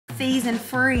fees and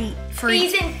free.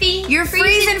 Fees and feet. Your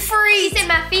fees and free. He said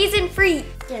my fees and free.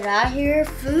 Did I hear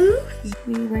food?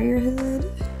 Will you wear your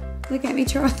hood? Look at me,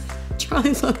 Charlie.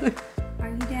 Charlie, look. Are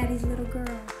you daddy's little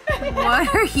girl?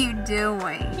 What are you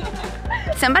doing?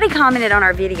 Somebody commented on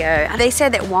our video. They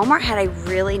said that Walmart had a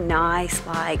really nice,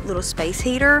 like, little space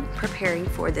heater preparing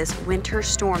for this winter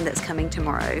storm that's coming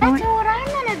tomorrow. That's what I'm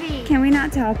gonna be. Can we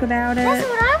not talk about it? That's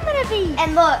what I'm gonna be.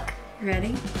 And look.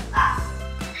 Ready?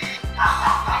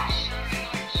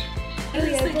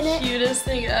 It's the cutest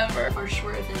thing ever. Our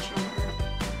short adventure on her.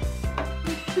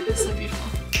 It's so beautiful.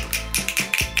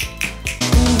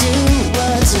 Do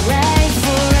what's right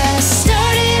for us.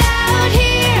 Started out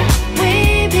here,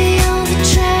 way beyond the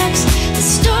tracks. The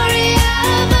story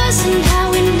of us and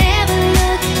how we never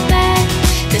look back.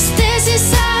 'Cause this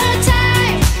is our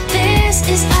time, this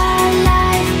is our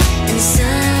life. And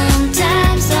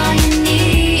sometimes all you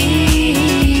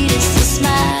need is to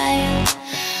smile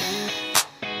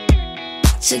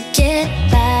to get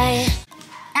by.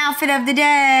 Outfit of the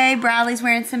day. Briley's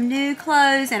wearing some new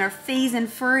clothes and her fees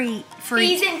and free.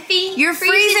 Fees and feet. Your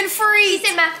fees and free. He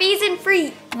said my fees and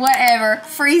free. Whatever.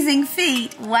 Freezing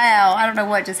feet. Wow. I don't know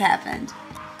what just happened.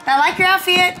 But I like your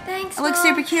outfit. Thanks, It looks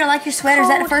Mom. super cute. I like your sweater. Is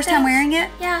that the first time wearing it?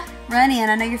 Yeah. Run in.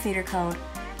 I know your feet are cold.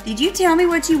 Did you tell me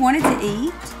what you wanted to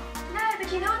eat? No,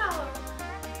 but you know what I want.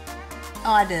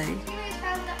 Oh, I do.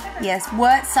 Yes.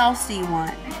 What sauce do you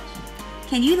want?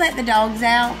 Can you let the dogs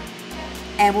out?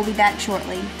 And we'll be back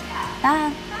shortly.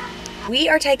 Bye. We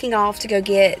are taking off to go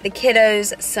get the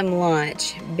kiddos some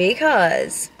lunch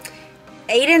because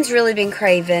Aiden's really been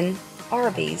craving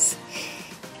Arby's.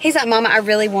 He's like, Mama, I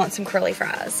really want some curly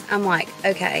fries. I'm like,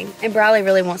 okay. And Briley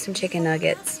really wants some chicken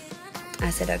nuggets. I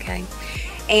said, okay.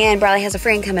 And Briley has a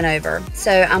friend coming over.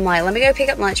 So I'm like, let me go pick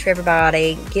up lunch for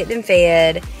everybody, get them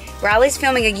fed. Briley's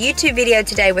filming a YouTube video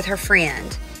today with her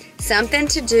friend. Something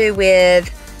to do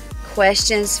with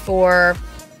questions for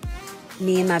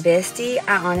me and my bestie.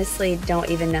 I honestly don't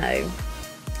even know.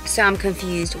 So I'm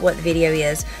confused what the video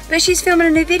is. But she's filming a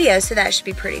new video, so that should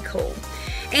be pretty cool.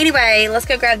 Anyway, let's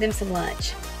go grab them some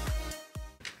lunch.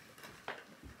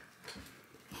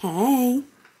 Hey.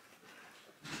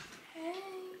 Hey.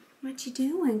 What you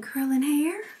doing? Curling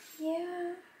hair?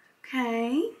 Yeah.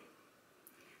 Okay.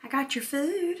 I got your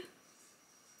food.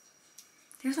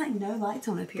 There's like no lights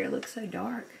on up here. It looks so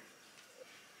dark.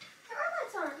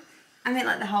 I meant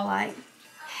like the whole light.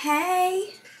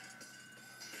 Hey.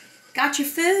 Got your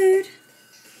food.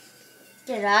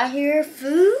 Did I hear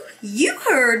food? You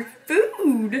heard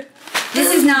food.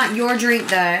 This is not your drink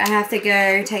though. I have to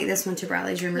go take this one to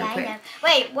Briley's room real quick. I know.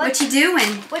 Wait, What you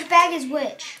doing? Which bag is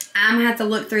which? I'm gonna have to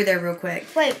look through there real quick.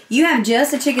 Wait. You have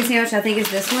just a chicken sandwich. I think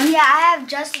it's this one. Yeah, I have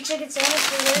just a chicken sandwich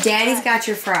for this. Daddy's got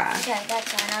your fry. Okay,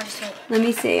 that's fine. I'll just wait. Let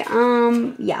me see.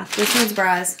 Yeah, this one's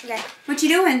Bry's. Okay. What you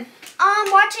doing?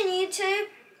 Watching YouTube.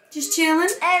 Just chilling?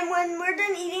 And when we're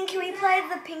done eating, can we play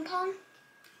the ping pong?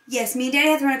 Yes, me and Daddy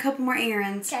have to run a couple more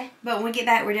errands. Okay. But when we get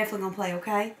back, we're definitely gonna play,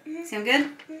 okay? Sound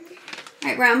good? All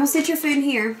right, Brian, we'll sit your food in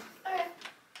here. Okay.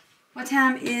 What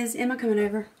time is Emma coming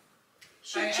over?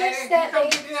 She just that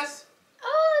late.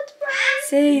 Oh, it's Brian.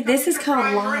 See, this is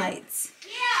called lights.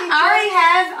 I already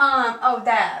have,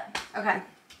 that. Okay.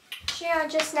 She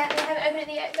just snapped me. I haven't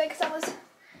opened it yet because I was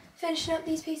finishing up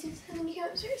these pieces and then you came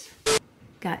upstairs.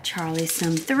 Got Charlie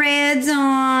some threads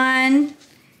on.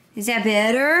 Is that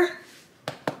better?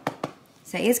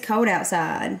 Say, it's cold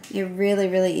outside. It really,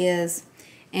 really is.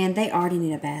 And they already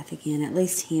need a bath again, at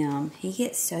least him. He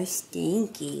gets so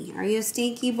stinky. Are you a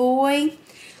stinky boy?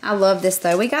 I love this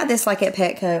though. We got this like at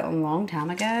Petco a long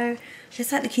time ago.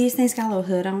 Just like the cutest thing. It's got a little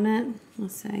hood on it.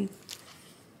 Let's see.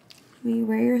 Will you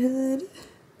wear your hood?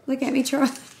 Look at me, Charlie.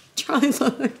 Charlie,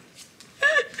 look.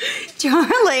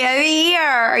 Charlie, over here.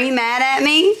 Are you mad at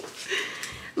me?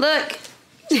 Look.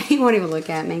 He won't even look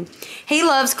at me. He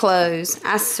loves clothes.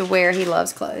 I swear he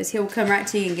loves clothes. He'll come right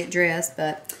to you and get dressed,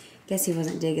 but I guess he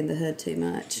wasn't digging the hood too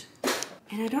much.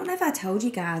 And I don't know if I told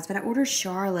you guys, but I ordered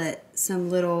Charlotte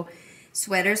some little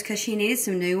sweaters because she needed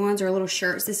some new ones or little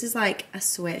shirts. This is like a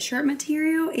sweatshirt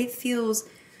material. It feels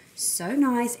so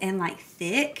nice and like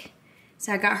thick.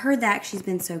 So I got her that. She's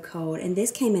been so cold. And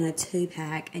this came in a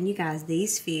 2-pack. And you guys,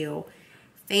 these feel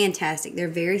fantastic. They're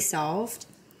very soft.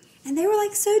 And they were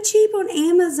like so cheap on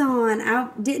Amazon. I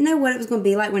didn't know what it was going to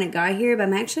be like when it got here, but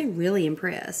I'm actually really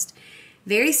impressed.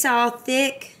 Very soft,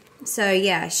 thick. So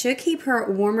yeah, should keep her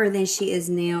warmer than she is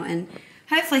now. And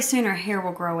hopefully soon her hair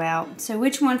will grow out. So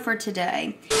which one for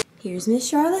today? Here's Miss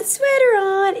Charlotte's sweater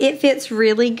on. It fits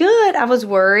really good. I was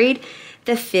worried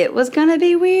the fit was going to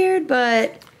be weird,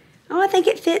 but Oh, I think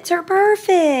it fits her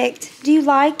perfect. Do you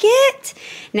like it?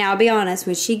 Now, I'll be honest,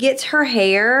 when she gets her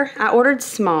hair, I ordered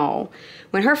small.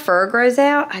 When her fur grows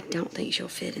out, I don't think she'll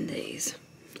fit in these.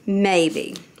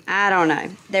 Maybe. I don't know.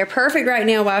 They're perfect right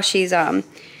now while she's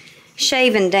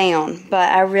shaving down,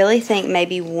 but I really think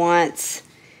maybe once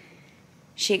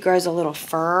she grows a little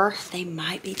fur, they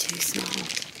might be too small.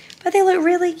 But they look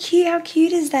really cute. How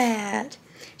cute is that?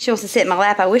 She wants to sit in my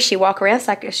lap. I wish she'd walk around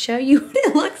so I could show you what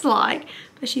it looks like.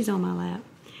 But she's on my lap.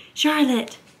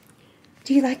 Charlotte,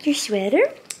 do you like your sweater?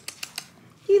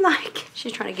 You like?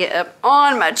 She's trying to get up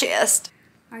on my chest.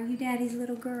 Are you Daddy's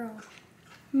little girl?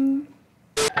 Hmm?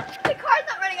 The car's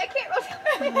not running. I can't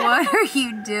run. What are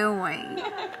you doing?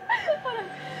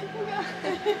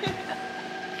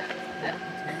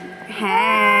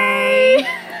 Hey.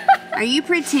 Are you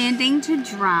pretending to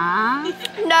drive?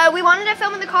 No, we wanted to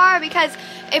film in the car because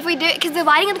if we do, because the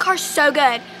lighting in the car is so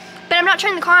good. But I'm not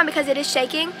turning the car on because it is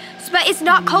shaking. But it's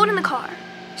not cold in the car.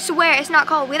 Swear, it's not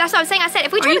cold. That's what I was saying. I said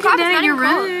if we turn the car on, it's not even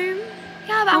cold.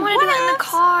 Yeah, but I want to do it in the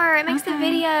car. It makes the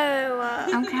video.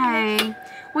 Okay.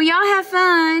 Well, y'all have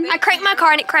fun. I cranked my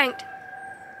car and it cranked.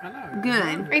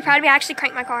 Good. Are you proud of me? I actually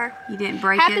cranked my car. You didn't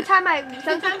break Half it? the time,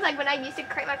 sometimes like when I used to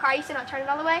crank my car, I used to not turn it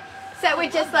all the way. So it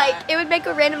would just like, it would make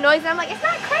a random noise and I'm like, it's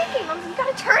not cranking. I'm like, you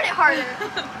gotta turn it harder.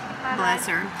 Bless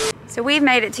her. So we've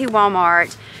made it to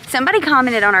Walmart. Somebody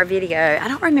commented on our video, I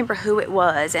don't remember who it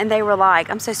was, and they were like,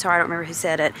 I'm so sorry, I don't remember who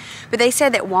said it, but they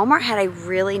said that Walmart had a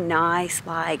really nice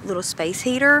like little space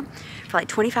heater for like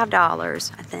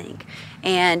 $25, I think.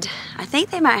 And I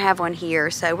think they might have one here,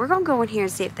 so we're gonna go in here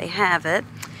and see if they have it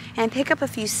and pick up a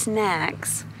few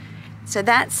snacks. So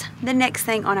that's the next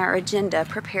thing on our agenda,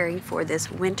 preparing for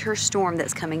this winter storm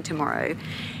that's coming tomorrow.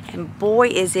 And boy,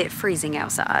 is it freezing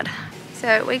outside.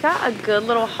 So we got a good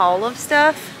little haul of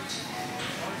stuff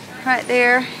right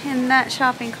there in that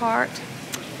shopping cart.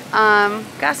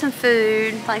 Got some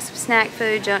food, like some snack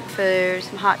food, junk food,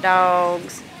 some hot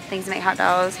dogs, things to make hot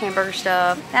dogs, hamburger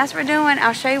stuff. That's what we're doing.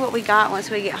 I'll show you what we got once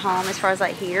we get home as far as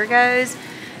like heater goes.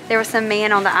 There was some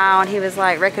man on the aisle and he was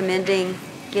like recommending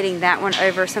getting that one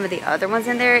over some of the other ones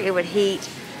in there. It would heat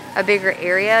a bigger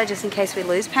area just in case we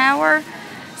lose power.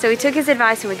 So we took his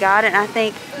advice and we got it, and I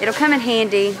think it'll come in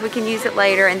handy. We can use it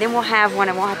later and then we'll have one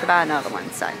and we'll have to buy another one.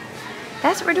 So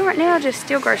that's what we're doing right now, just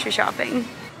still grocery shopping.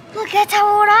 Look, that's how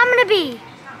old I'm gonna be.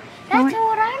 That's how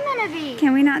old I'm gonna be.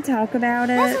 Can we not talk about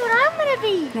it? That's what I'm gonna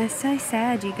be. That's so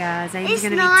sad, you guys. Amy's It's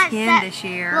gonna not be 10 sad. this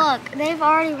year. Look, they've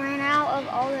already ran out of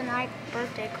all the night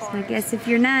birthday cards. I guess if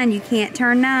you're 9, you can't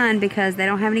turn 9 because they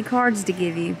don't have any cards to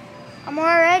give you. I'm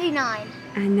already 9.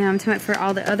 I know, I'm talking for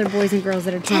all the other boys and girls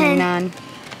that are turning 9.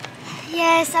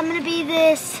 Yes, I'm gonna be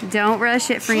this. Don't rush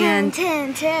it, friend.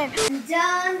 10.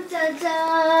 Dun, dun,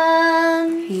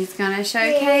 dun. He's gonna show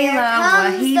Here Kayla what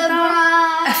comes he the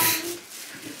thought.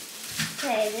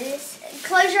 bride. Okay, this.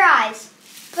 Close your eyes.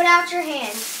 Put out your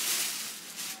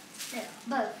hands. No,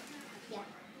 both. Yeah.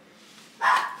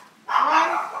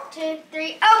 1, 2,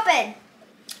 3. Open.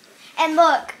 And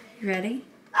look. You ready?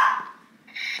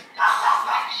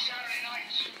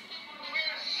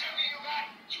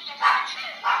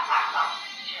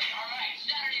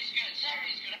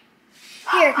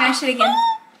 Here. Mash it again.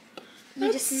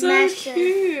 You just smash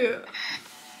it.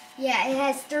 Yeah, it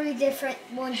has 3 different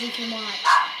ones you can watch.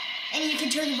 And you can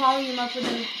turn the volume up with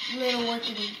a little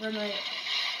working remote.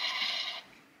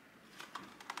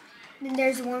 Then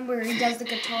there's one where he does the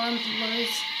guitar and blows.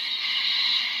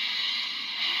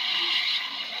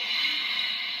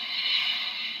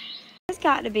 It's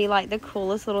got to be like the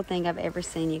coolest little thing I've ever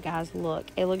seen, you guys. Look,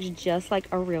 it looks just like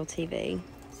a real TV.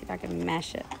 See if I can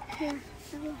mash it. Here.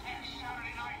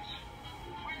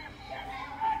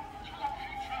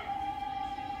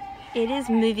 It is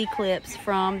movie clips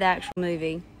from the actual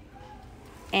movie.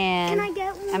 And Can I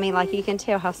get one? I mean, like, you can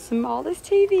tell how small this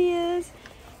TV is.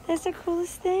 That's the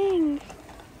coolest thing.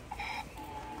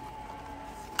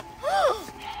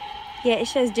 Yeah, it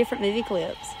shows different movie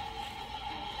clips.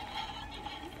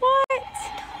 What?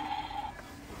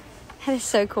 That is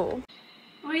so cool.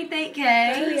 What do you think, Kay?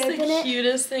 That is open the it?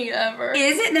 cutest thing ever.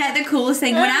 Isn't that the coolest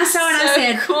thing? When I saw it, I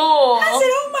said, cool.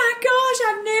 oh my gosh,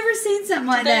 I've never seen something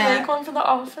like Did they that. make one for The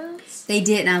Office? They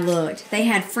didn't. I looked. They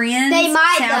had Friends, They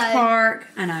might, South though. Park.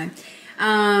 I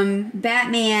know.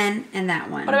 Batman, and that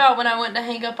one. What about when I went to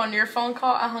hang up on your phone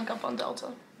call? I hung up on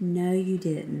Delta. No, you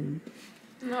didn't.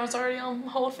 And I was already on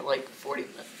hold for like 40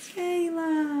 minutes.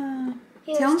 Kayla.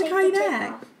 Here, Tell them let's to take call you the tape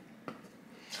back. off.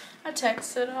 I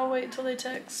texted. I'll wait till they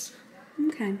text.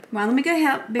 Okay. Well, let me go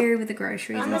help Barry with the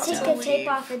groceries I'm and gonna take stuff. the tape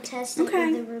off and test it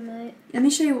Okay. with the remote. Let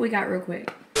me show you what we got real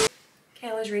quick.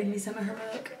 Kayla's reading me some of her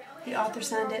book. The author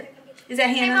signed it. Is that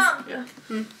Hannah's?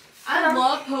 Yeah. I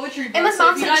love poetry books. Emma's So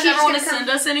mom if you said guys she's ever want to gonna come. send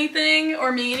us anything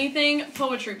or me anything,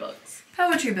 poetry books.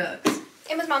 Poetry books.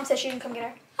 Emma's mom said she didn't come get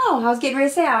her. Oh, I was getting ready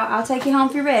to say, I'll take you home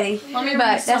if you're ready. Let me But read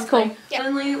that's something. cool. Yeah.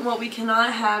 Suddenly, what we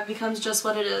cannot have becomes just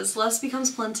what it is. Less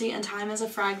becomes plenty, and time is a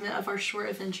fragment of our short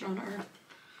adventure on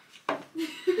Earth.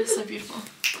 It's so beautiful.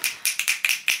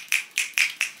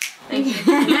 Thank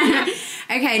you.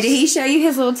 Okay, did he show you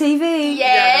his little TV?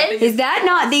 Yes. Is that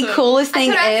not the So- coolest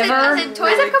thing I ever? said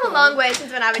toys have come a long way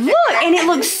since when I was Look, and it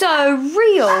looks so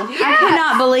real. I could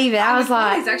not believe it. I was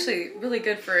like, It's actually really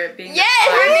good for it being. Yes,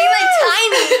 we're being like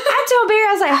tiny. I told Barry,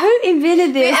 I was like, who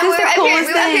invented this? And This is the coolest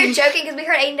we were up here thing. joking because we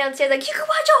heard Aiden downstairs like, you can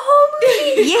watch a whole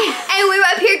movie. Yeah. And we were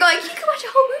up here going, you can watch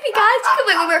a whole movie, guys. You can,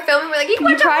 like, we were filming, we're like, you can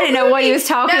You watch a whole probably movie. didn't know what he was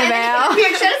talking and then about. he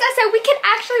showed us. I said, we can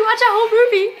actually watch a whole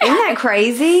movie. Isn't that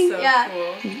crazy? So Yeah.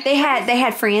 cool. They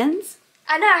had friends.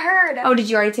 I know, I heard. Oh, did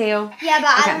you already tell? Yeah,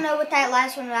 but Okay. I don't know what that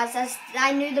last one was.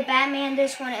 I knew the Batman,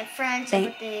 this one at Friends, and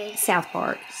with the South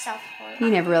Park. South Park.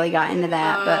 You never really got into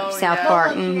that, but Oh, South yeah.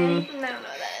 Park. I don't know what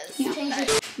that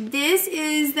is. This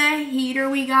is the heater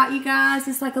we got, you guys.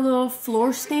 It's like a little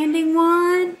floor standing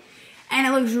one, and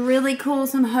it looks really cool.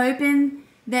 So I'm hoping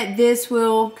that this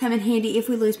will come in handy if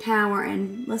we lose power,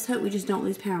 and let's hope we just don't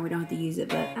lose power. We don't have to use it,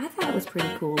 but I thought it was pretty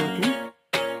cool looking.